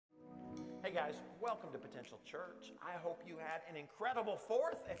Hey guys, welcome to Potential Church. I hope you had an incredible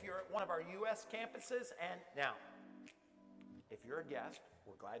 4th if you're at one of our U.S. campuses. And now, if you're a guest,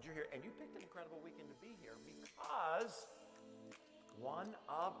 we're glad you're here. And you picked an incredible weekend to be here because one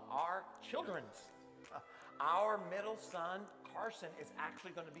of our children's, our middle son, Carson, is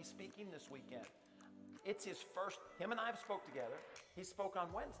actually going to be speaking this weekend. It's his first, him and I have spoke together. He spoke on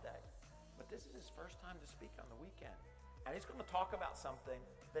Wednesday, but this is his first time to speak on the weekend. And he's going to talk about something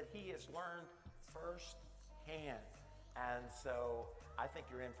that he has learned firsthand. And so I think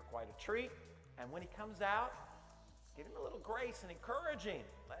you're in for quite a treat. And when he comes out, give him a little grace and encourage him.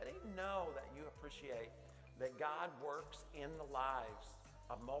 Let him know that you appreciate that God works in the lives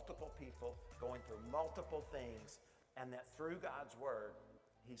of multiple people going through multiple things, and that through God's word,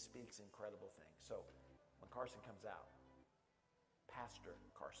 he speaks incredible things. So when Carson comes out, Pastor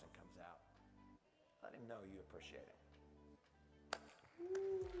Carson comes out, let him know you appreciate him.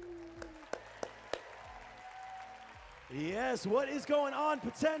 Yes, what is going on,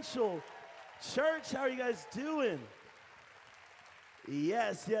 Potential Church? How are you guys doing?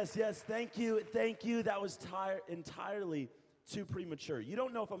 Yes. Thank you. That was entirely too premature. You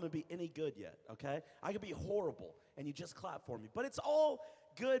don't know if I'm going to be any good yet, okay? I could be horrible, and you just clap for me. But it's all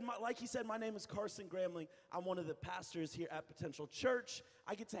good. Like he said, my name is Carson Gramling. I'm one of the pastors here at Potential Church.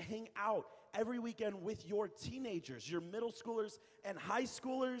 I get to hang out every weekend with your teenagers, your middle schoolers and high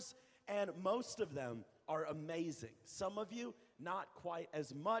schoolers, and most of them are amazing. Some of you, not quite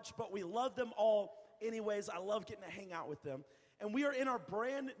as much, but we love them all anyways. I love getting to hang out with them. And we are in our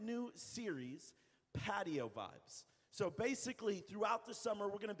brand new series, Patio Vibes. So basically, throughout the summer,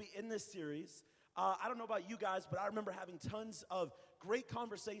 we're going to be in this series. I don't know about you guys, but I remember having tons of great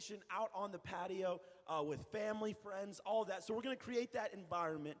conversation out on the patio with family, friends, all of that. So we're going to create that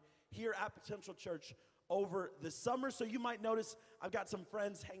environment here at Potential Church over the summer. So you might notice I've got some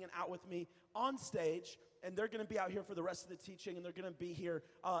friends hanging out with me on stage, and they're going to be out here for the rest of the teaching, and they're going to be here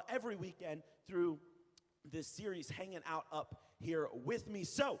every weekend through this series, hanging out up here with me.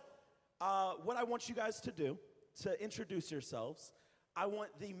 So what I want you guys to do, to introduce yourselves, I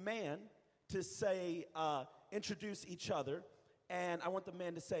want the man to say, introduce each other, and I want the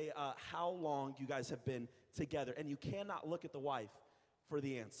man to say how long you guys have been together, and you cannot look at the wife for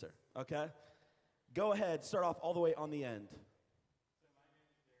the answer, okay? Go ahead, start off all the way on the end. So my name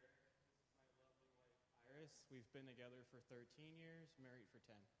is Derek. This is my lovely wife, Iris. We've been together for 13 years, married for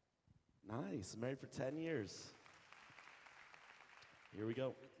 10. Nice, married for 10 years. Here we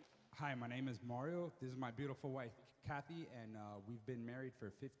go. Hi, my name is Mario. This is my beautiful wife, Kathy, and we've been married for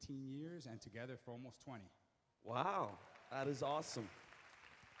 15 years and together for almost 20. Wow, that is awesome.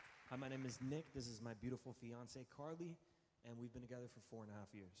 Hi, my name is Nick. This is my beautiful fiance, Carly, and we've been together for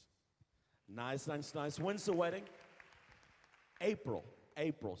 4.5 years. Nice. When's the wedding? April.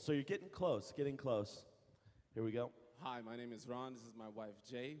 So you're getting close. Here we go. Hi, my name is Ron. This is my wife,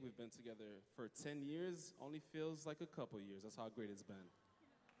 Jay. We've been together for 10 years. Only feels like a couple years. That's how great it's been.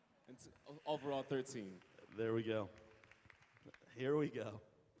 And overall, 13. There we go. Here we go.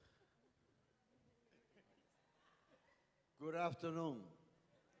 Good afternoon.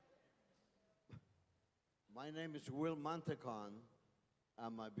 My name is Will Mantecon,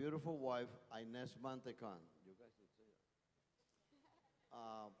 and my beautiful wife, Inez Mantecon. You guys would say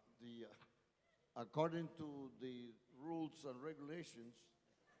that. According to the rules and regulations,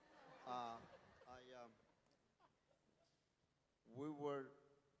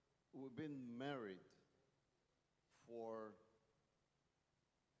 we've been married for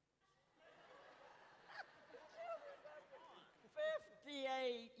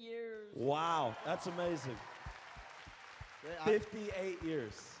 58 years. Wow, that's amazing. 58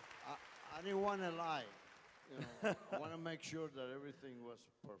 years. I didn't want to lie. You know, I want to make sure that everything was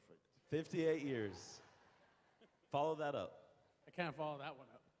perfect. 58 years. Follow that up. I can't follow that one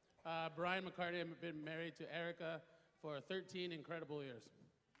up. Brian McCarty, I've been married to Erica for 13 incredible years.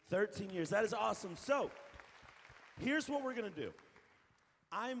 13 years. That is awesome. So, here's what we're going to do.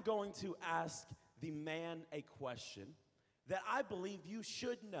 I'm going to ask the man a question that I believe you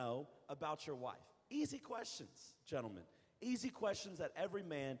should know about your wife. Easy questions, gentlemen. Easy questions that every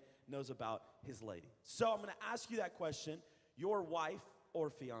man knows about his lady. So, I'm going to ask you that question. Your wife or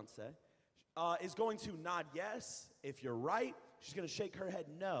fiance is going to nod yes if you're right. She's going to shake her head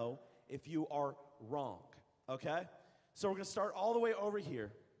no if you are wrong, okay? So we're going to start all the way over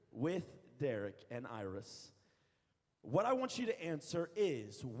here with Derek and Iris. What I want you to answer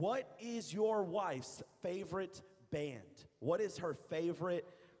is, what is your wife's favorite band? What is her favorite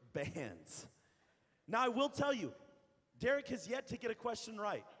band? Now, I will tell you, Derek has yet to get a question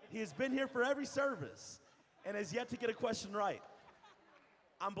right. He has been here for every service and has yet to get a question right.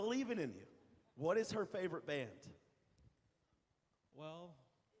 I'm believing in you. What is her favorite band? Well,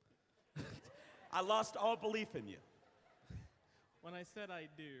 I lost all belief in you. when I said I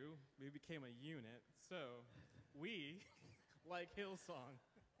do, we became a unit. So we like Hillsong.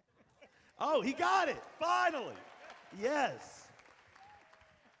 Oh, he got it, finally. Yes.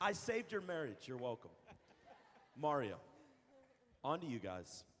 I saved your marriage, you're welcome. Mario, on to you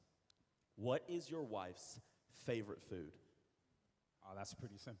guys. What is your wife's favorite food? Oh, that's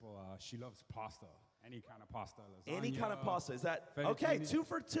pretty simple. She loves pasta. Any kind of pasta. Lasagna, Any kind of pasta, is that? fettuccine. Okay, 2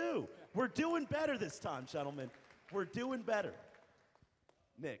 for 2. We're doing better this time, gentlemen. We're doing better.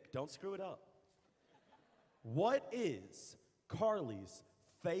 Nick, don't screw it up. What is Carly's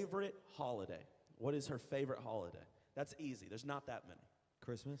favorite holiday? What is her favorite holiday? That's easy, there's not that many.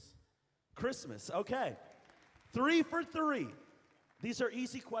 Christmas. Christmas, okay. 3 for 3. These are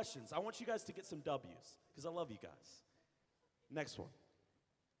easy questions. I want you guys to get some W's, because I love you guys. Next one.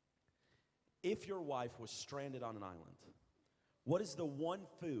 If your wife was stranded on an island, what is the one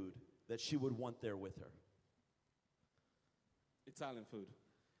food that she would want there with her? Italian food.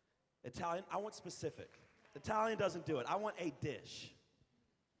 Italian? I want specific. Italian doesn't do it. I want a dish.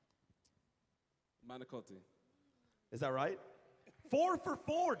 Manicotti. Is that right? 4 for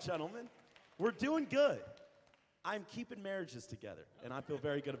 4, gentlemen. We're doing good. I'm keeping marriages together, and I feel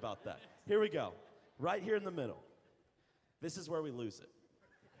very good about that. Here we go. Right here in the middle. This is where we lose it.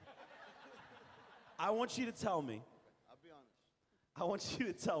 I want you to tell me. I'll be honest. I want you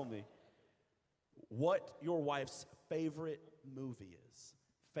to tell me what your wife's favorite movie is.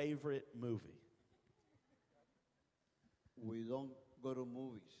 Favorite movie. We don't go to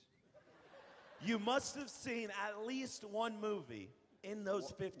movies. You must have seen at least one movie in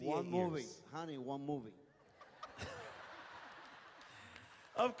those 58 years. One movie. Honey, one movie.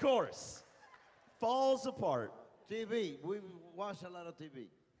 Of course. Falls apart. TV. We watch a lot of TV.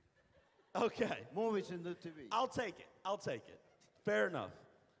 Okay. Movies and the TV. I'll take it. I'll take it. Fair enough.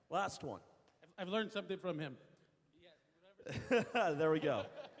 Last one. I've learned something from him. There we go.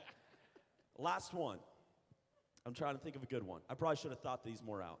 Last one. I'm trying to think of a good one. I probably should have thought these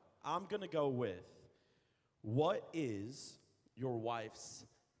more out. I'm going to go with, what is your wife's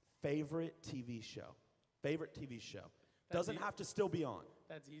favorite TV show? Favorite TV show. Doesn't have to still be on.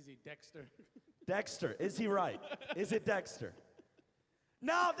 That's easy. Dexter. Dexter. Is he right? Is it Dexter?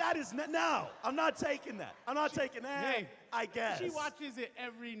 No, that is not. No, I'm not taking that. I'm not taking that. Hey, I guess. She watches it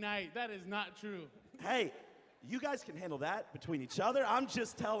every night. That is not true. Hey, you guys can handle that between each other. I'm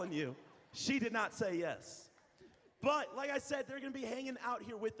just telling you, she did not say yes. But like I said, they're going to be hanging out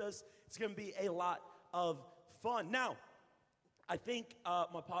here with us. It's going to be a lot of fun. Now, I think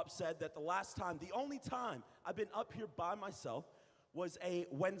my pop said that the only time I've been up here by myself was a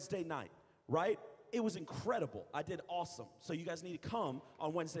Wednesday night, right? It was incredible. I did awesome. So you guys need to come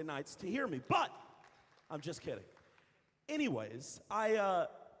on Wednesday nights to hear me. But I'm just kidding. Anyways, I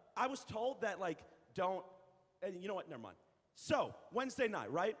was told that, like, don't, and you know what, never mind. So, Wednesday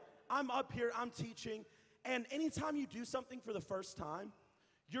night, right? I'm up here, I'm teaching, and anytime you do something for the first time,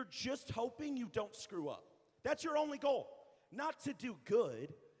 you're just hoping you don't screw up. That's your only goal. Not to do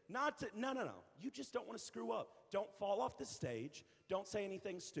good, no. You just don't want to screw up. Don't fall off the stage. Don't say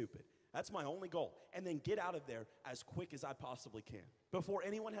anything stupid. That's my only goal. And then get out of there as quick as I possibly can before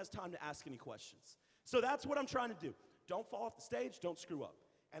anyone has time to ask any questions. So that's what I'm trying to do. Don't fall off the stage. Don't screw up.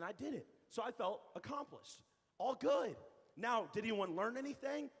 And I did it. So I felt accomplished. All good. Now, did anyone learn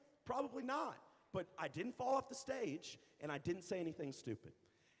anything? Probably not. But I didn't fall off the stage, and I didn't say anything stupid.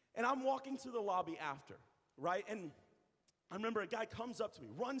 And I'm walking to the lobby after, right? And I remember a guy comes up to me,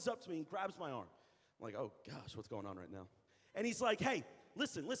 runs up to me, and grabs my arm. I'm like, oh, gosh, what's going on right now? And he's like, hey,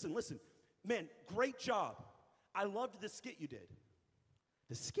 listen. Man, great job. I loved the skit you did.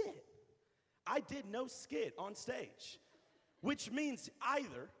 The skit? I did no skit on stage, which means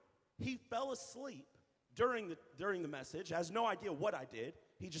either he fell asleep during the message, has no idea what I did.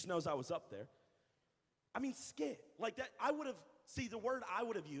 He just knows I was up there. I mean, skit. Like that, the word I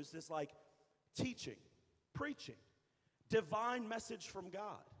would have used is like teaching, preaching, divine message from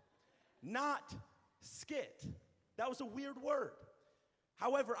God, not skit. That was a weird word.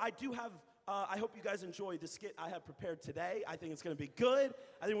 However, I do have, I hope you guys enjoy the skit I have prepared today. I think it's going to be good.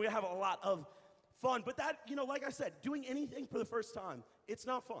 I think we're going to have a lot of fun. But that, like I said, doing anything for the first time, it's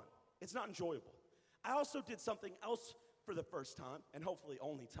not fun. It's not enjoyable. I also did something else for the first time, and hopefully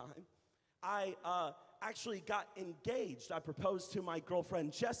only time. I actually got engaged. I proposed to my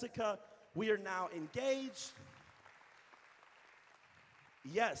girlfriend, Jessica. We are now engaged.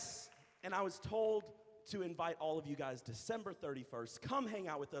 Yes, and I was told to invite all of you guys December 31st. Come hang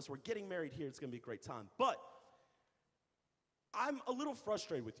out with us. We're getting married here. It's going to be a great time. But I'm a little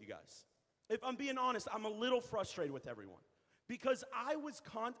frustrated with you guys. if I'm being honest, I'm a little frustrated with everyone. Because I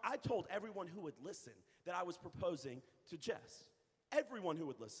told everyone who would listen that I was proposing to Jess. Everyone who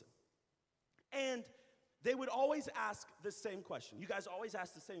would listen. And they would always ask the same question. You guys always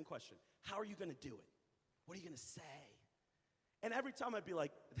ask the same question. How are you going to do it? What are you going to say? And every time I'd be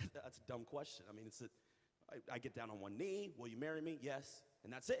like, that's a dumb question. I mean, I get down on one knee. Will you marry me? Yes.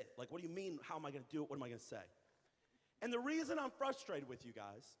 And that's it. Like, what do you mean? How am I going to do it? What am I going to say? And the reason I'm frustrated with you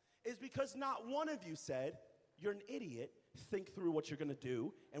guys is because not one of you said, you're an idiot. Think through what you're going to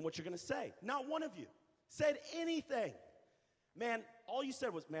do and what you're going to say. Not one of you said anything. Man, all you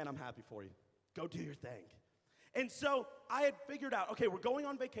said was, man, I'm happy for you. Go do your thing. And so I had figured out, okay, we're going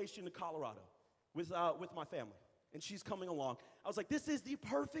on vacation to Colorado with my family. And she's coming along. I was like, this is the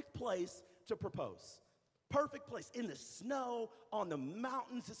perfect place to propose. Perfect place. In the snow, on the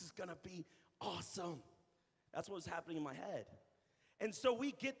mountains. This is going to be awesome. That's what was happening in my head. And so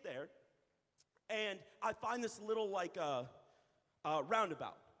we get there, and I find this little, like,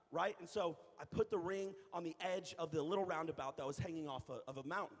 roundabout, right? And so I put the ring on the edge of the little roundabout that was hanging off of a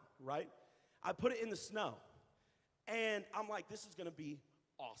mountain, right? I put it in the snow, and I'm like, this is going to be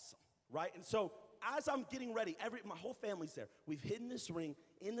awesome, right? And so as I'm getting ready, my whole family's there. We've hidden this ring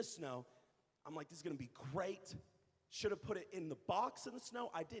in the snow. I'm like, this is going to be great. Should have put it in the box in the snow.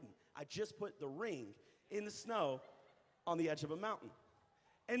 I didn't. I just put the ring in the snow on the edge of a mountain.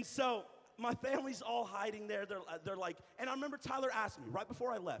 And so my family's all hiding there. They're like, and I remember Tyler asked me right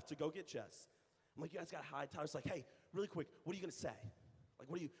before I left to go get Jess. I'm like, you guys got to hide. Tyler's like, hey, really quick, what are you going to say? Like,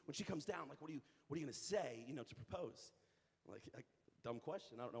 when she comes down, like, what are you going to say, to propose? I'm like, dumb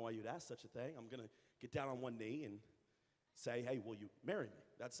question. I don't know why you'd ask such a thing. I'm going to get down on one knee and say, hey, will you marry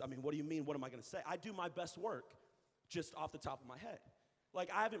me? What do you mean? What am I going to say? I do my best work just off the top of my head. Like,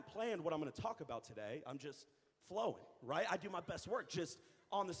 I haven't planned what I'm going to talk about today. I'm just flowing, right? I do my best work, just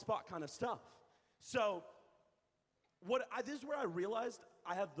on the spot kind of stuff. So this is where I realized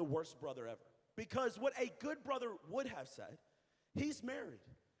I have the worst brother ever. Because what a good brother would have said, he's married.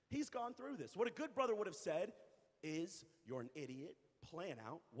 He's gone through this. What a good brother would have said is, you're an idiot. Plan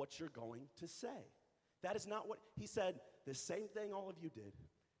out what you're going to say. That is not what he said. The same thing all of you did.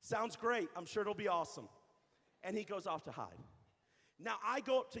 Sounds great. I'm sure it'll be awesome. And he goes off to hide. Now, I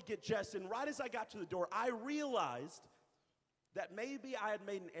go up to get Jess, and right as I got to the door, I realized that maybe I had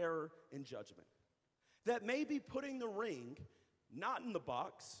made an error in judgment. That maybe putting the ring, not in the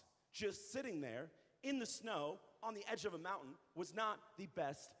box, just sitting there in the snow on the edge of a mountain was not the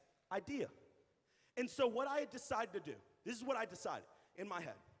best idea. And so what I had decided to do, this is what I decided in my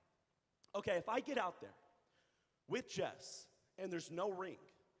head. Okay, if I get out there with Jess and there's no ring,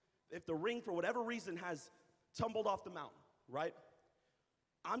 if the ring for whatever reason has tumbled off the mountain, right?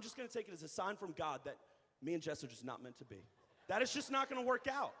 I'm just going to take it as a sign from God that me and Jess are just not meant to be. That is just not going to work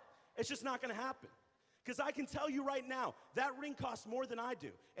out. It's just not going to happen. Because I can tell you right now, that ring costs more than I do.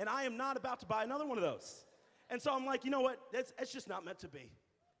 And I am not about to buy another one of those. And so I'm like, you know what? It's just not meant to be.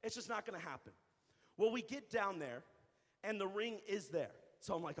 It's just not going to happen. Well, we get down there, and the ring is there.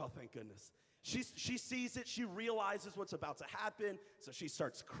 So I'm like, oh, thank goodness. She sees it. She realizes what's about to happen. So she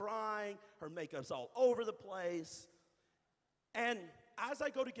starts crying. Her makeup's all over the place. And as I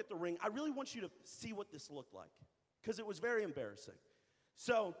go to get the ring, I really want you to see what this looked like, because it was very embarrassing.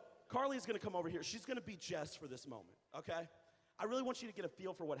 So Carly is going to come over here. She's going to be Jess for this moment, okay? I really want you to get a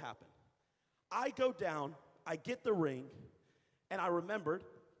feel for what happened. I go down, I get the ring, and I remembered,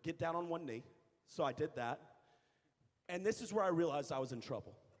 get down on one knee. So I did that. And this is where I realized I was in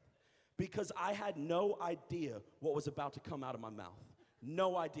trouble, because I had no idea what was about to come out of my mouth.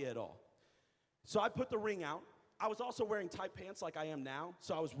 No idea at all. So I put the ring out. I was also wearing tight pants like I am now,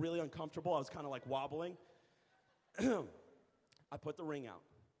 so I was really uncomfortable. I was kind of like wobbling. I put the ring out.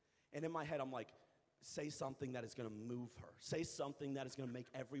 And in my head, I'm like, say something that is going to move her. Say something that is going to make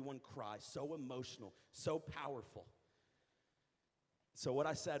everyone cry. So emotional, so powerful. So what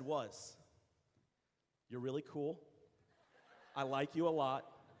I said was, you're really cool. I like you a lot.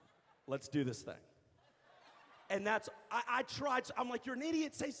 Let's do this thing. And I tried. I'm like, you're an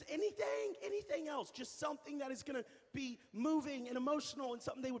idiot. Say anything else. Just something that is going to be moving and emotional and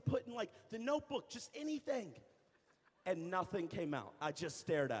something they would put in like the notebook. Just anything. And nothing came out. I just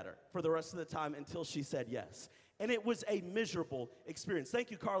stared at her for the rest of the time until she said yes. And it was a miserable experience.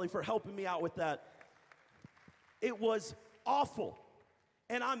 Thank you, Carly, for helping me out with that. It was awful.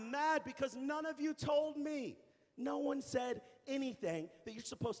 And I'm mad because none of you told me. No one said anything that you're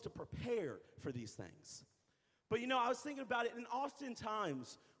supposed to prepare for these things. But I was thinking about it, and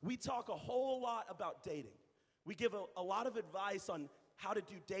oftentimes we talk a whole lot about dating. We give a lot of advice on how to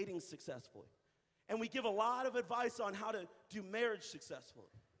do dating successfully. And we give a lot of advice on how to do marriage successfully.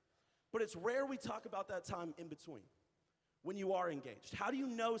 But it's rare we talk about that time in between, when you are engaged. How do you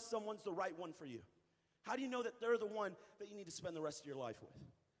know someone's the right one for you? How do you know that they're the one that you need to spend the rest of your life with?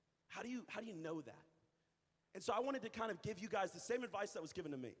 How do you know that? And so I wanted to kind of give you guys the same advice that was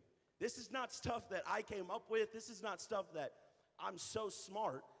given to me. This is not stuff that I came up with. This is not stuff that I'm so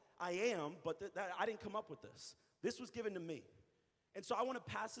smart. I am, but I didn't come up with this. This was given to me. And so I want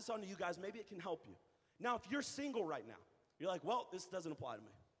to pass this on to you guys. Maybe it can help you. Now, if you're single right now, you're like, well, this doesn't apply to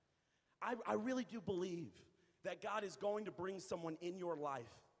me. I really do believe that God is going to bring someone in your life,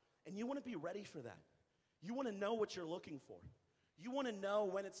 and you want to be ready for that. You want to know what you're looking for. You want to know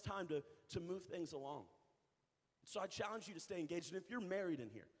when it's time to move things along. So I challenge you to stay engaged. And if you're married in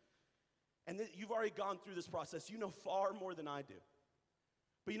here, and you've already gone through this process, you know far more than I do.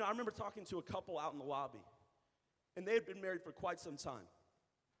 But I remember talking to a couple out in the lobby, and they had been married for quite some time.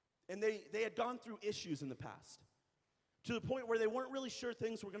 And they had gone through issues in the past, to the point where they weren't really sure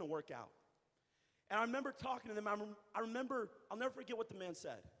things were going to work out. And I remember talking to them. I remember, I'll never forget what the man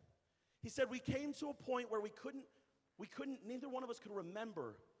said. He said, we came to a point where neither one of us could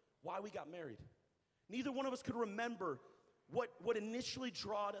remember why we got married. Neither one of us could remember what initially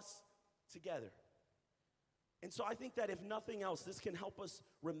drawed us together. And so I think that if nothing else, this can help us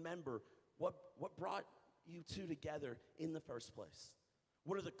remember what brought you two together in the first place.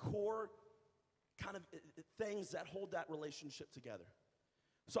 What are the core kind of things that hold that relationship together?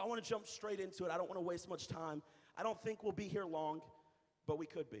 So I want to jump straight into it. I don't want to waste much time. I don't think we'll be here long, but we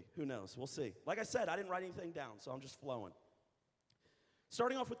could be. Who knows? We'll see. Like I said, I didn't write anything down, so I'm just flowing.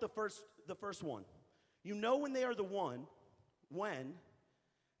 Starting off with the first one. You know when they are the one when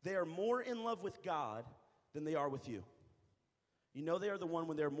they are more in love with God than they are with you. You know they are the one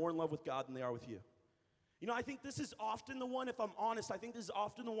when they're more in love with God than they are with you. I think this is often the one, if I'm honest, I think this is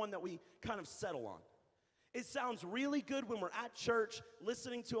often the one that we kind of settle on. It sounds really good when we're at church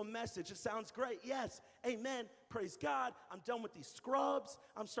listening to a message. It sounds great. Yes, amen, praise God. I'm done with these scrubs.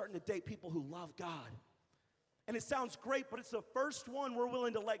 I'm starting to date people who love God. And it sounds great, but it's the first one we're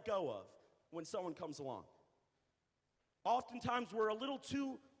willing to let go of when someone comes along. Oftentimes we're a little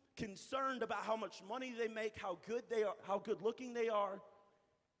too concerned about how much money they make, how good they are, how good looking they are.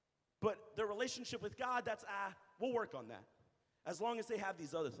 But their relationship with God, we'll work on that, as long as they have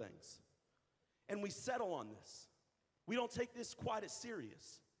these other things. And we settle on this. We don't take this quite as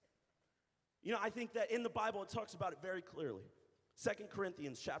serious. I think that in the Bible, it talks about it very clearly. 2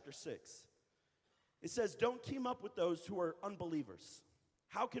 Corinthians chapter 6. It says, don't team up with those who are unbelievers.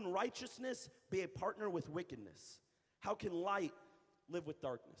 How can righteousness be a partner with wickedness? How can light live with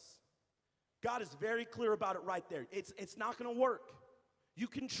darkness? God is very clear about it right there. It's not going to work. You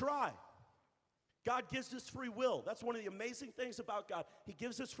can try. God gives us free will. That's one of the amazing things about God. He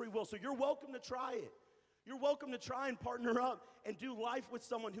gives us free will. So you're welcome to try it. You're welcome to try and partner up and do life with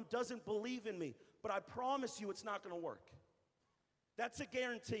someone who doesn't believe in me. But I promise you it's not going to work. That's a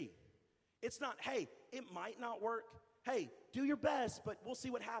guarantee. It's not, hey, it might not work. Hey, do your best, but we'll see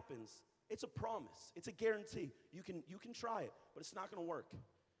what happens. It's a promise. It's a guarantee. You can try it, but it's not going to work.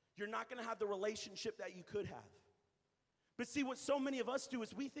 You're not going to have the relationship that you could have. But see, what so many of us do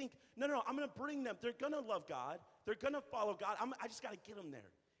is we think, no, I'm going to bring them. They're going to love God. They're going to follow God. I just got to get them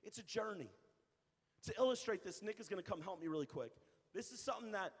there. It's a journey. To illustrate this, Nick is going to come help me really quick. This is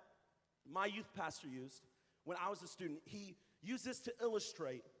something that my youth pastor used when I was a student. He used this to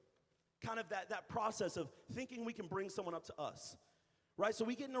illustrate kind of that process of thinking we can bring someone up to us, right? So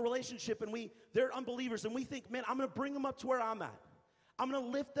we get in a relationship and they're unbelievers and we think, man, I'm going to bring them up to where I'm at. I'm going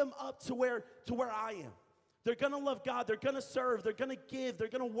to lift them up to where I am. They're going to love God. They're going to serve. They're going to give. They're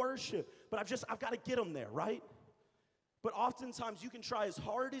going to worship. But I've got to get them there, right? But oftentimes you can try as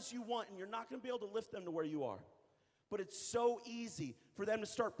hard as you want and you're not going to be able to lift them to where you are. But it's so easy for them to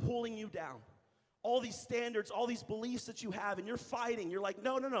start pulling you down. All these standards, all these beliefs that you have, and you're fighting. You're like,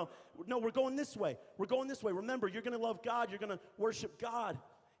 no, we're going this way. We're going this way. Remember, you're going to love God. You're going to worship God.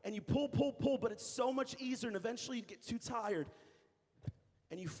 And you pull, but it's so much easier, and eventually you get too tired,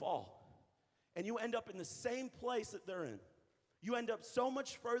 and you fall. And you end up in the same place that they're in. You end up so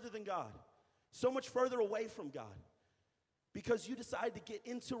much further than God, so much further away from God, because you decided to get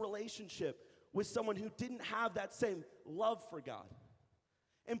into a relationship with someone who didn't have that same love for God.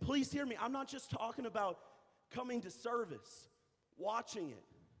 And please hear me, I'm not just talking about coming to service, watching it.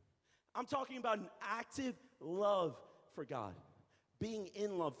 I'm talking about an active love for God, being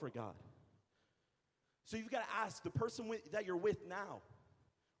in love for God. So you've got to ask the person that you're with now,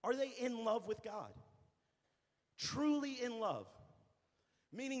 are they in love with God? Truly in love.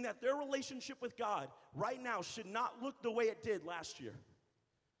 Meaning that their relationship with God right now should not look the way it did last year.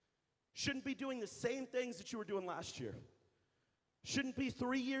 Shouldn't be doing the same things that you were doing last year. Shouldn't be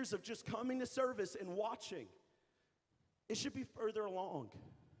 3 years of just coming to service and watching. It should be further along.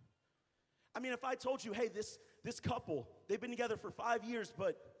 I mean, if I told you, hey, this couple, they've been together for 5 years,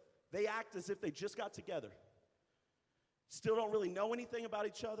 but they act as if they just got together. Still don't really know anything about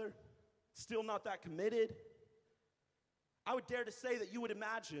each other. Still not that committed. I would dare to say that you would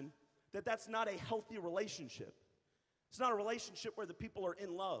imagine that that's not a healthy relationship. It's not a relationship where the people are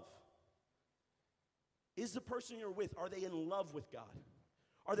in love. Is the person you're with, are they in love with God?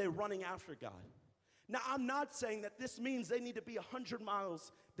 Are they running after God? Now, I'm not saying that this means they need to be 100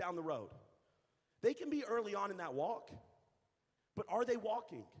 miles down the road. They can be early on in that walk, but are they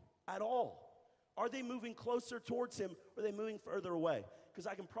walking at all? Are they moving closer towards Him, or are they moving further away? Because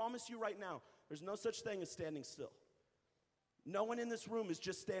I can promise you right now, there's no such thing as standing still. No one in this room is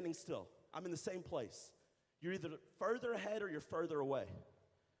just standing still. I'm in the same place. You're either further ahead or you're further away.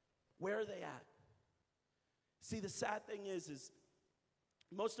 Where are they at? See, the sad thing is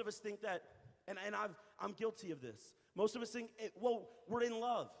most of us think that, and I'm guilty of this. Most of us think, well, we're in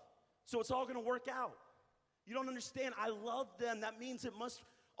love, so it's all going to work out. You don't understand. I love them. That means it must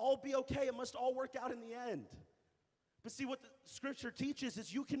all be okay. It must all work out in the end. But see, what the Scripture teaches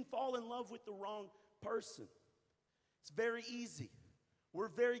is you can fall in love with the wrong person. It's very easy. We're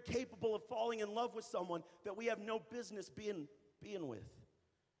very capable of falling in love with someone that we have no business being with.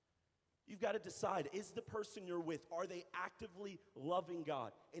 You've got to decide, is the person you're with, are they actively loving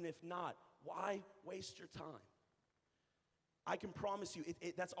God? And if not, why waste your time? I can promise you,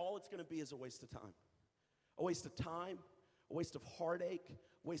 that's all it's going to be is a waste of time. A waste of time, a waste of heartache,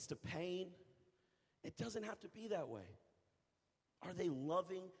 a waste of pain. It doesn't have to be that way. Are they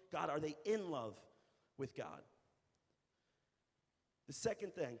loving God? Are they in love with God? The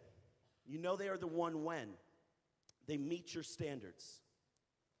second thing, you know they are the one when they meet your standards.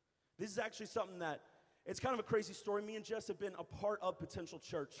 This is actually something that, it's kind of a crazy story. Me and Jess have been a part of Potential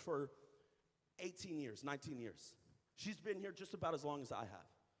Church for 18 years, 19 years. She's been here just about as long as I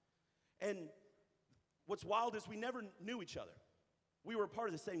have. And what's wild is we never knew each other. We were part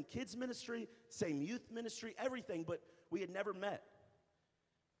of the same kids ministry, same youth ministry, everything, but we had never met.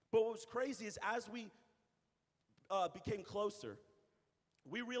 But what was crazy is as we became closer,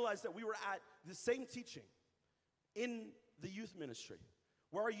 we realized that we were at the same teaching in the youth ministry,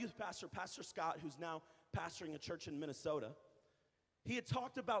 where our youth pastor, Pastor Scott, who's now pastoring a church in Minnesota, he had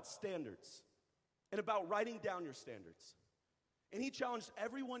talked about standards and about writing down your standards. And he challenged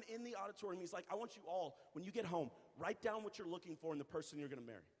everyone in the auditorium. He's like, I want you all, when you get home, write down what you're looking for in the person you're going to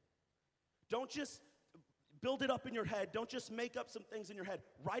marry. Don't just build it up in your head. Don't just make up some things in your head.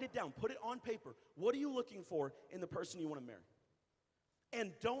 Write it down. Put it on paper. What are you looking for in the person you want to marry?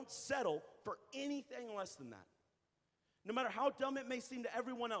 And don't settle for anything less than that. No matter how dumb it may seem to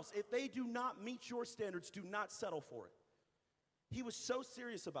everyone else, if they do not meet your standards, do not settle for it. He was so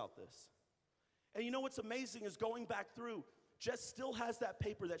serious about this. And you know what's amazing is going back through, Jess still has that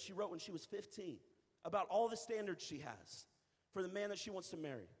paper that she wrote when she was 15 about all the standards she has for the man that she wants to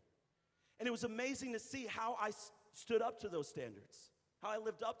marry. And it was amazing to see how I stood up to those standards, how I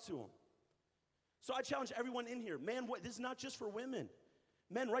lived up to them. So I challenge everyone in here, man, this is not just for women.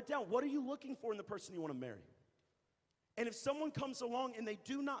 Men, write down, what are you looking for in the person you want to marry? And if someone comes along and they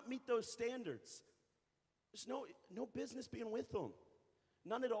do not meet those standards, there's no business being with them.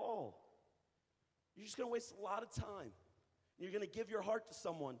 None at all. You're just going to waste a lot of time. You're going to give your heart to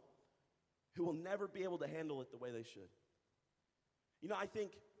someone who will never be able to handle it the way they should. You know, I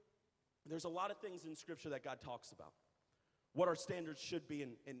think there's a lot of things in Scripture that God talks about, what our standards should be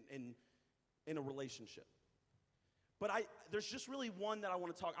in a relationship. But there's just really one that I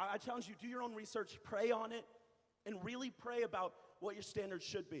want to talk. I challenge you, do your own research, pray on it, and really pray about what your standards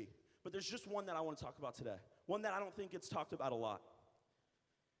should be. But there's just one that I want to talk about today, one that I don't think gets talked about a lot.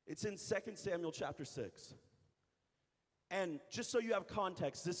 It's in 2 Samuel chapter 6. And just so you have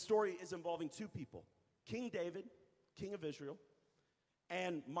context, this story is involving two people, King David, king of Israel,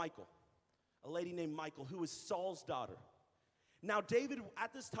 and Michal, a lady named Michal, who was Saul's daughter. Now, David,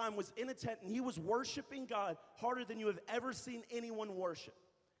 at this time, was in a tent, and he was worshiping God harder than you have ever seen anyone worship,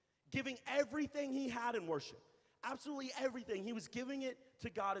 giving everything he had in worship, absolutely everything. He was giving it to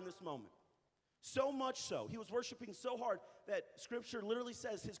God in this moment. So much so, he was worshiping so hard that Scripture literally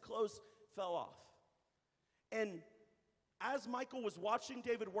says his clothes fell off. And as Michal was watching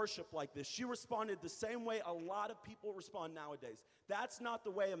David worship like this, she responded the same way a lot of people respond nowadays. That's not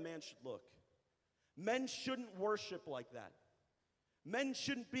the way a man should look. Men shouldn't worship like that. Men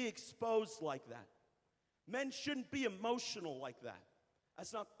shouldn't be exposed like that. Men shouldn't be emotional like that.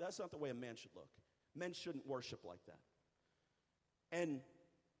 That's not the way a man should look. Men shouldn't worship like that. And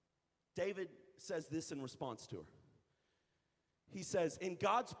David says this in response to her. He says, in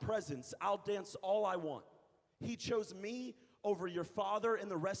God's presence, I'll dance all I want. He chose me over your father and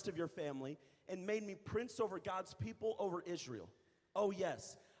the rest of your family and made me prince over God's people, over Israel. Oh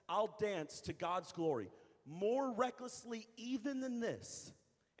yes, I'll dance to God's glory, more recklessly even than this.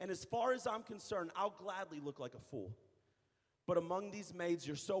 And as far as I'm concerned, I'll gladly look like a fool. But among these maids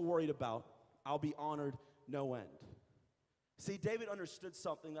you're so worried about, I'll be honored no end. See, David understood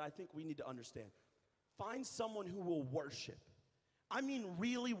something that I think we need to understand. Find someone who will worship. I mean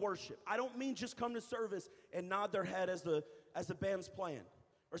really worship. I don't mean just come to service and nod their head as the band's playing,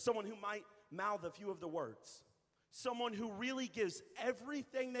 or someone who might mouth a few of the words. Someone who really gives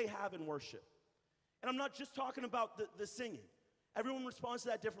everything they have in worship. And I'm not just talking about the singing. Everyone responds to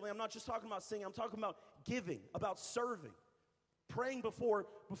that differently. I'm not just talking about singing. I'm talking about giving, about serving, praying before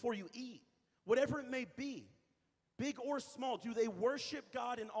you eat. Whatever it may be, big or small, do they worship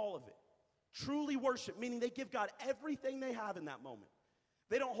God in all of it? Truly worship, meaning they give God everything they have in that moment.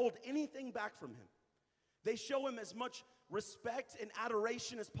 They don't hold anything back from him. They show him as much respect and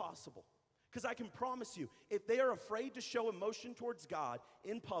adoration as possible. Because I can promise you, if they are afraid to show emotion towards God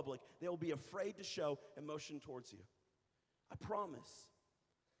in public, they will be afraid to show emotion towards you. I promise.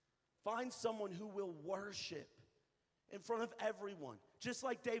 Find someone who will worship in front of everyone. Just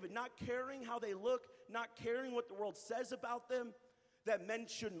like David, not caring how they look, not caring what the world says about them, that men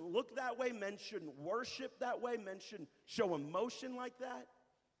shouldn't look that way, men shouldn't worship that way, men shouldn't show emotion like that.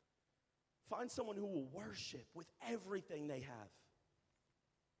 Find someone who will worship with everything they have.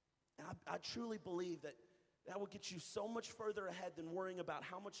 And I truly believe that will get you so much further ahead than worrying about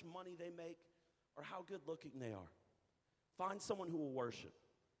how much money they make or how good looking they are. Find someone who will worship.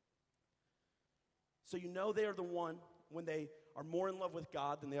 So you know they are the one when they are more in love with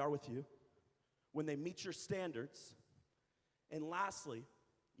God than they are with you, when they meet your standards, and lastly,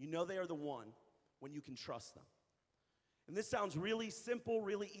 you know they are the one when you can trust them. And this sounds really simple,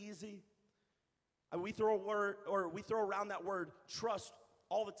 really easy. And we throw around that word trust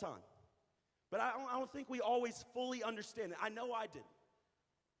all the time. But I don't think we always fully understand it. I know I didn't.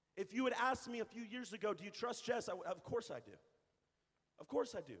 If you had asked me a few years ago, do you trust Jess? Of course I do. Of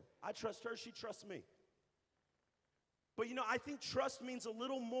course I do. I trust her, she trusts me. But you know, I think trust means a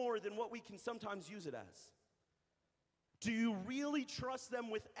little more than what we can sometimes use it as. Do you really trust them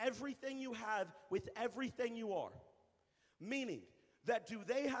with everything you have, with everything you are? Meaning that do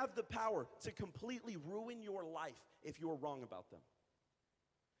they have the power to completely ruin your life if you're wrong about them?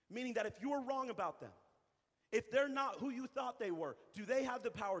 Meaning that if you're wrong about them, if they're not who you thought they were, do they have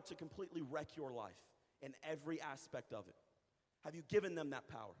the power to completely wreck your life in every aspect of it? Have you given them that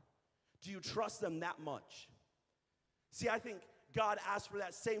power? Do you trust them that much? See, I think God asked for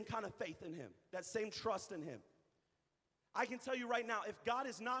that same kind of faith in him, that same trust in him. I can tell you right now, if God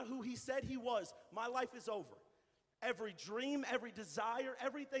is not who he said he was, my life is over. Every dream, every desire,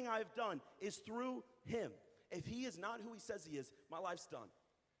 everything I have done is through him. If he is not who he says he is, my life's done.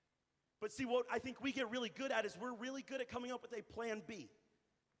 But see, what I think we get really good at is we're really good at coming up with a plan B,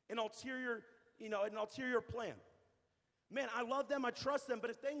 an ulterior plan. Man, I love them, I trust them, but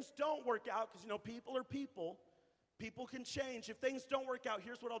if things don't work out, because people are people, people can change. If things don't work out,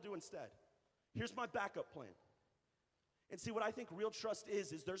 here's what I'll do instead. Here's my backup plan. And see, what I think real trust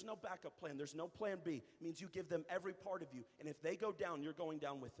is there's no backup plan. There's no plan B. It means you give them every part of you. And if they go down, you're going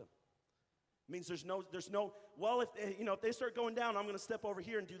down with them. It means there's no, well, if they start going down, I'm going to step over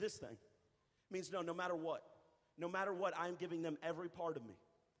here and do this thing. It means no matter what, I'm giving them every part of me.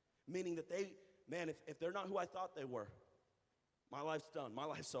 Meaning that if they're not who I thought they were, my life's done. My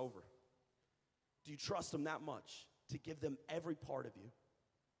life's over. Do you trust them that much to give them every part of you?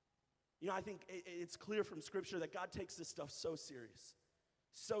 I think it's clear from Scripture that God takes this stuff so serious.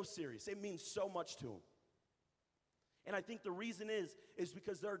 So serious. It means so much to him. And I think the reason is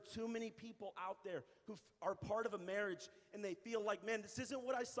because there are too many people out there who are part of a marriage and they feel like, man, this isn't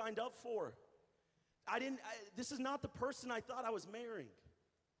what I signed up for. This is not the person I thought I was marrying.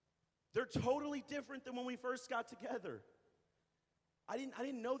 They're totally different than when we first got together. I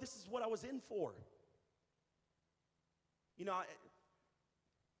didn't know this is what I was in for.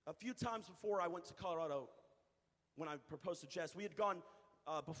 A few times before I went to Colorado, when I proposed to Jess, we had gone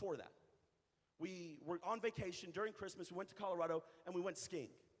before that. We were on vacation during Christmas. We went to Colorado, and we went skiing.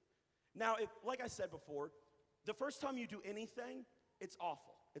 Now, like I said before, the first time you do anything, it's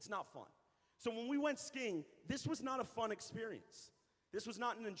awful. It's not fun. So when we went skiing, this was not a fun experience. This was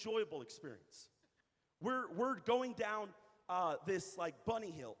not an enjoyable experience. We're going down this like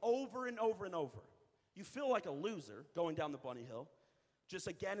bunny hill over and over and over. You feel like a loser going down the bunny hill, just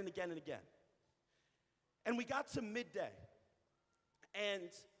again and again and again. And we got to midday, and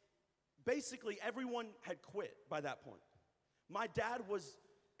basically everyone had quit by that point. My dad was,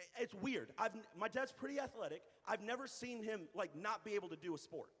 it's weird. My dad's pretty athletic. I've never seen him like not be able to do a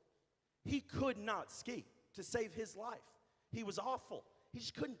sport. He could not ski to save his life. He was awful. He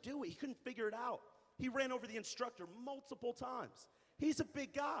just couldn't do it. He couldn't figure it out. He ran over the instructor multiple times. He's a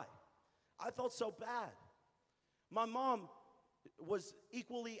big guy. I felt so bad. My mom was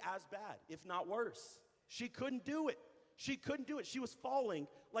equally as bad, if not worse. She couldn't do it. She couldn't do it. She was falling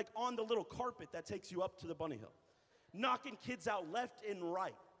like on the little carpet that takes you up to the bunny hill, knocking kids out left and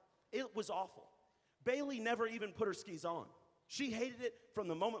right. It was awful. Bailey never even put her skis on. She hated it from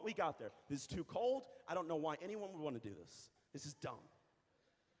the moment we got there. This is too cold. I don't know why anyone would want to do this. This is dumb.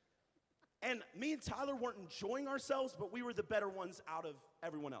 And me and Tyler weren't enjoying ourselves, but we were the better ones out of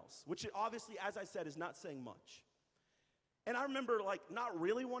everyone else, which obviously, as I said, is not saying much. And I remember like not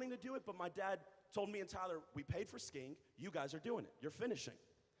really wanting to do it, but my dad told me and Tyler, we paid for skiing. You guys are doing it. You're finishing.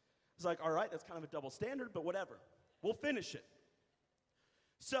 I was like, all right, that's kind of a double standard, but whatever. We'll finish it.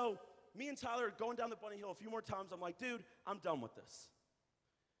 So me and Tyler are going down the bunny hill a few more times. I'm like, dude, I'm done with this.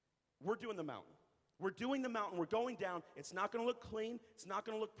 We're doing the mountain. We're doing the mountain. We're going down. It's not going to look clean. It's not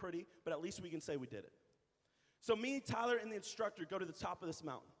going to look pretty, but at least we can say we did it. So me, Tyler, and the instructor go to the top of this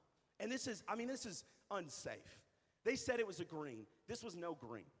mountain. And this is unsafe. They said it was a green. This was no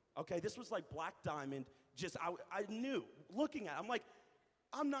green, okay? This was like black diamond. Just, I knew, looking at it, I'm like,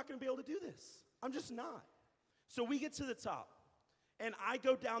 I'm not going to be able to do this. I'm just not. So we get to the top, and I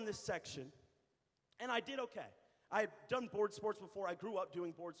go down this section, and I did okay. I had done board sports before. I grew up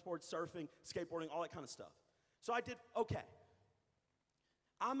doing board sports, surfing, skateboarding, all that kind of stuff. So I did okay.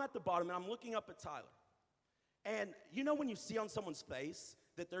 I'm at the bottom, and I'm looking up at Tyler. And you know when you see on someone's face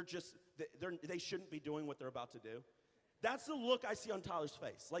that they shouldn't be doing what they're about to do? That's the look I see on Tyler's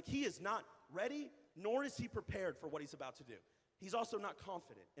face. Like he is not ready, nor is he prepared for what he's about to do. He's also not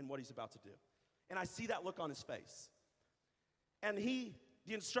confident in what he's about to do. And I see that look on his face. And the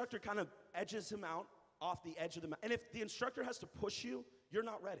instructor kind of edges him out off the edge of the mountain. And if the instructor has to push you, you're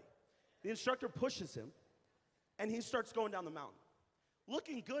not ready. The instructor pushes him, and he starts going down the mountain.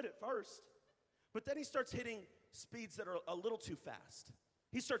 Looking good at first, but then he starts hitting speeds that are a little too fast.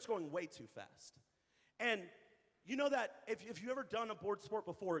 He starts going way too fast. And you know that if you've ever done a board sport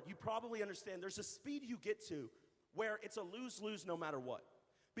before, you probably understand there's a speed you get to where it's a lose-lose no matter what.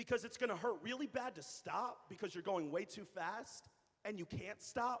 Because it's going to hurt really bad to stop because you're going way too fast and you can't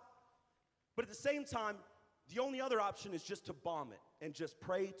stop. But at the same time, the only other option is just to bomb it and just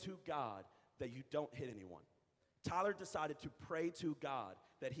pray to God that you don't hit anyone. Tyler decided to pray to God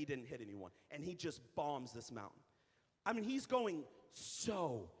that he didn't hit anyone, and he just bombs this mountain. I mean, he's going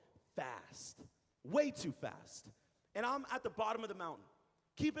so fast, way too fast. And I'm at the bottom of the mountain.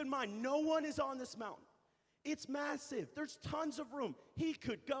 Keep in mind, no one is on this mountain. It's massive. There's tons of room. He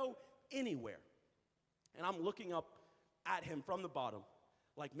could go anywhere. And I'm looking up at him from the bottom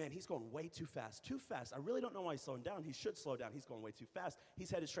like, man, he's going way too fast. Too fast. I really don't know why he's slowing down. He should slow down. He's going way too fast. He's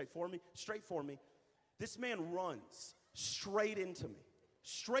headed straight for me. This man runs straight into me.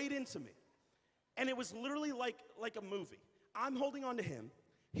 Straight into me. And it was literally like a movie. I'm holding on to him.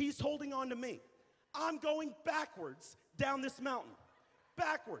 He's holding on to me. I'm going backwards down this mountain.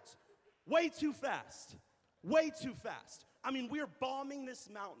 Backwards. Way too fast. Way too fast. I mean, we're bombing this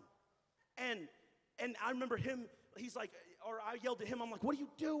mountain. And I remember him, he's like, or I yelled at him, I'm like, what are you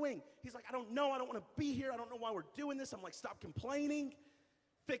doing? He's like, I don't know. I don't want to be here. I don't know why we're doing this. I'm like, stop complaining.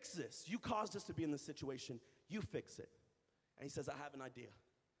 Fix this. You caused us to be in this situation. You fix it. And he says, I have an idea.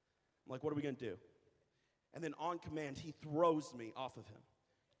 I'm like, what are we going to do? And then on command, he throws me off of him.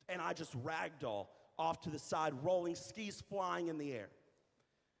 And I just ragdoll off to the side, rolling, skis flying in the air.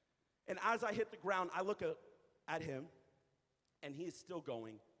 And as I hit the ground, I look at him, and he is still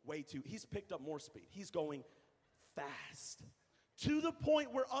going he's picked up more speed. He's going fast. To the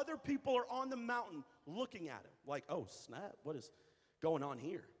point where other people are on the mountain looking at him. Like, oh, snap, what is going on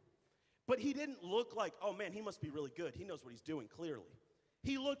here? But he didn't look like, oh, man, he must be really good. He knows what he's doing, clearly.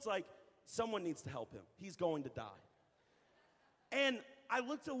 He looked like someone needs to help him. He's going to die. And I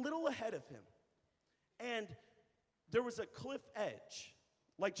looked a little ahead of him, and there was a cliff edge,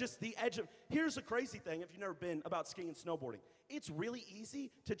 like just the edge of, here's a crazy thing if you've never been about skiing and snowboarding. It's really easy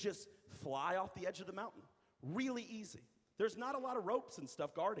to just fly off the edge of the mountain. Really easy. There's not a lot of ropes and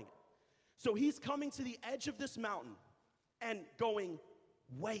stuff guarding it. So he's coming to the edge of this mountain and going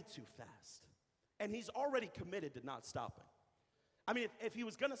way too fast. And he's already committed to not stopping. I mean, if he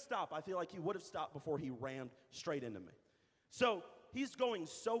was going to stop, I feel like he would have stopped before he rammed straight into me. So he's going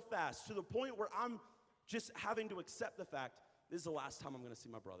so fast to the point where I'm just having to accept the fact, this is the last time I'm going to see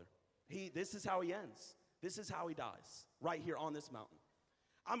my brother. This is how he ends. This is how he dies, right here on this mountain.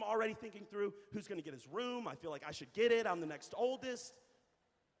 I'm already thinking through who's going to get his room. I feel like I should get it. I'm the next oldest.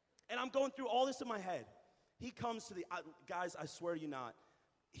 And I'm going through all this in my head. He comes to guys, I swear to you not,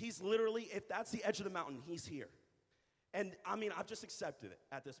 he's literally, if that's the edge of the mountain, he's here. And I mean, I've just accepted it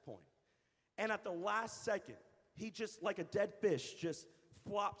at this point. And at the last second, he just, like a dead fish, just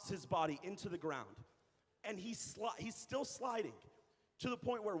flops his body into the ground. And he's still sliding to the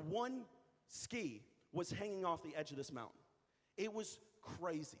point where one ski was hanging off the edge of this mountain. It was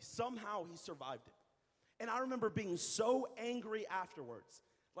crazy. Somehow he survived it. And I remember being so angry afterwards.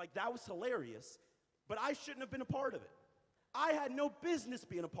 Like, that was hilarious, but I shouldn't have been a part of it. I had no business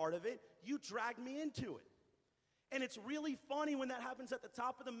being a part of it. You dragged me into it. And it's really funny when that happens at the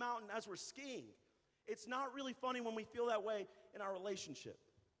top of the mountain as we're skiing. It's not really funny when we feel that way in our relationship.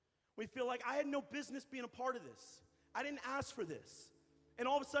 We feel like I had no business being a part of this. I didn't ask for this. And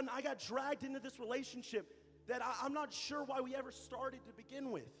all of a sudden, I got dragged into this relationship that I'm not sure why we ever started to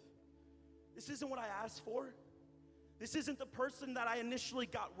begin with. This isn't what I asked for. This isn't the person that I initially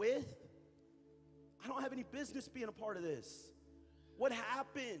got with. I don't have any business being a part of this. What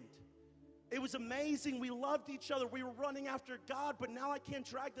happened? It was amazing. We loved each other. We were running after God, but now I can't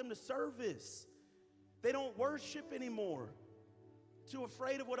drag them to service. They don't worship anymore. Too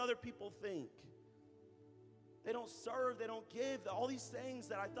afraid of what other people think. They don't serve. They don't give. All these things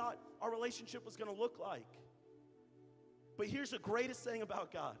that I thought our relationship was going to look like. But here's the greatest thing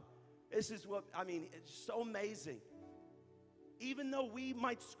about God. This is what, I mean, it's so amazing. Even though we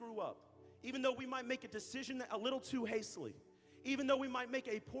might screw up, even though we might make a decision a little too hastily, even though we might make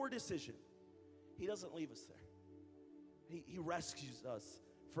a poor decision, He doesn't leave us there. He rescues us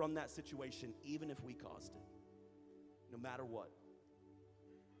from that situation, even if we caused it, no matter what.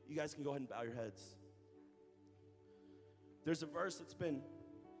 You guys can go ahead and bow your heads. There's a verse that's been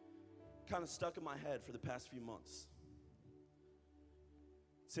kind of stuck in my head for the past few months.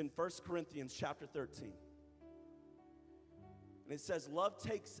 It's in 1 Corinthians chapter 13. And it says, love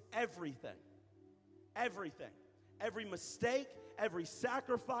takes everything, every mistake, every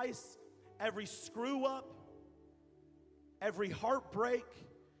sacrifice, every screw up, every heartbreak.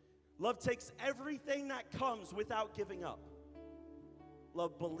 Love takes everything that comes without giving up.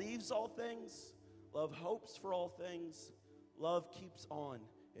 Love believes all things. Love hopes for all things. Love keeps on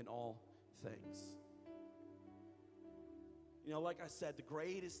in all things. You know, like I said, the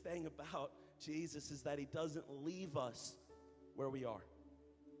greatest thing about Jesus is that He doesn't leave us where we are.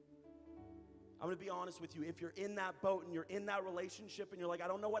 I'm going to be honest with you. If you're in that boat and you're in that relationship and you're like, I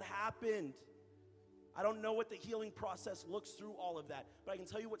don't know what happened. I don't know what the healing process looks through all of that. But I can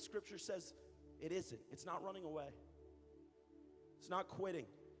tell you what Scripture says it isn't. It's not running away. It's not quitting.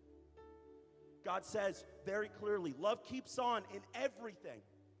 God says very clearly, love keeps on in everything.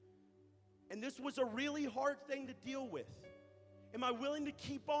 And this was a really hard thing to deal with. Am I willing to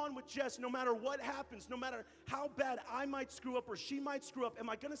keep on with Jess no matter what happens, no matter how bad I might screw up or she might screw up? Am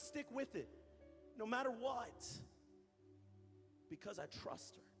I going to stick with it no matter what? Because I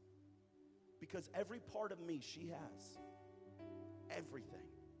trust her. Because every part of me she has. Everything.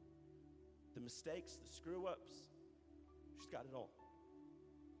 The mistakes, the screw-ups, she's got it all.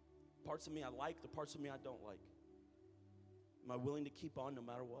 Parts of me I like, the parts of me I don't like. Am I willing to keep on no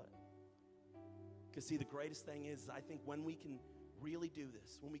matter what? Because see, the greatest thing is, I think when we can really do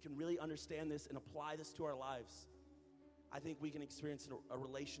this, when we can really understand this and apply this to our lives, I think we can experience a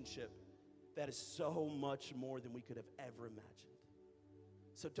relationship that is so much more than we could have ever imagined.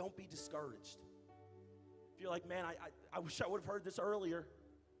 So don't be discouraged. If you're like, man, I wish I would have heard this earlier.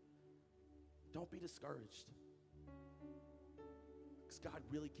 Don't be discouraged. Because God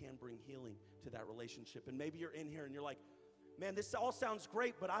really can bring healing to that relationship. And maybe you're in here and you're like, man, this all sounds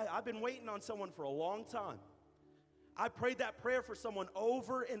great, but I've been waiting on someone for a long time. I prayed that prayer for someone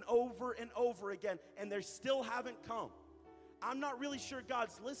over and over and over again, and they still haven't come. I'm not really sure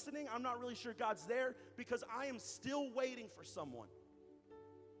God's listening. I'm not really sure God's there because I am still waiting for someone.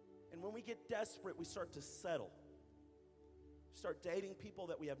 And when we get desperate, we start to settle. Start dating people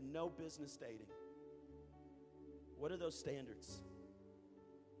that we have no business dating. What are those standards?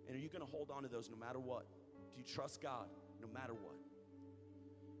 And are you going to hold on to those no matter what? Do you trust God no matter what?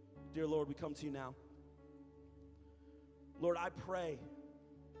 Dear Lord, we come to you now. Lord, I pray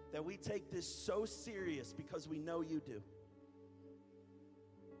that we take this so serious because we know you do.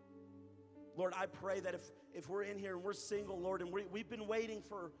 Lord, I pray that if we're in here and we're single, Lord, and we've been waiting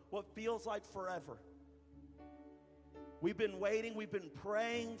for what feels like forever. We've been waiting, we've been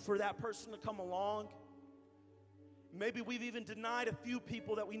praying for that person to come along. Maybe we've even denied a few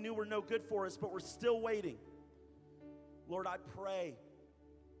people that we knew were no good for us, but we're still waiting. Lord, I pray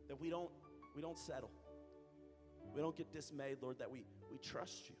that we don't settle. We don't get dismayed, Lord, that we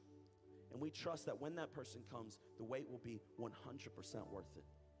trust you. And we trust that when that person comes, the wait will be 100% worth it.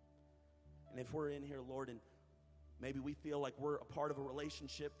 And if we're in here, Lord, and maybe we feel like we're a part of a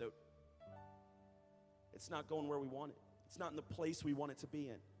relationship that it's not going where we want it. It's not in the place we want it to be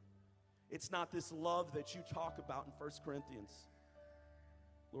in. It's not this love that you talk about in 1 Corinthians.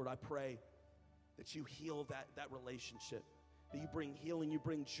 Lord, I pray that you heal that relationship, that you bring healing, you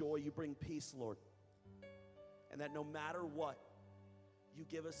bring joy, you bring peace, Lord. And that no matter what, you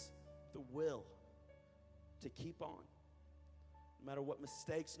give us the will to keep on. No matter what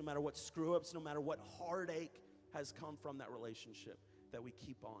mistakes, no matter what screw-ups, no matter what heartache has come from that relationship, that we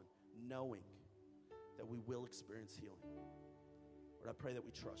keep on knowing that we will experience healing. Lord, I pray that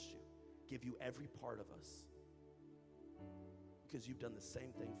we trust you, give you every part of us, because you've done the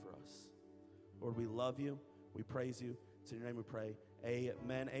same thing for us. Lord, we love you, we praise you. It's in your name we pray.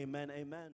 Amen, amen, amen.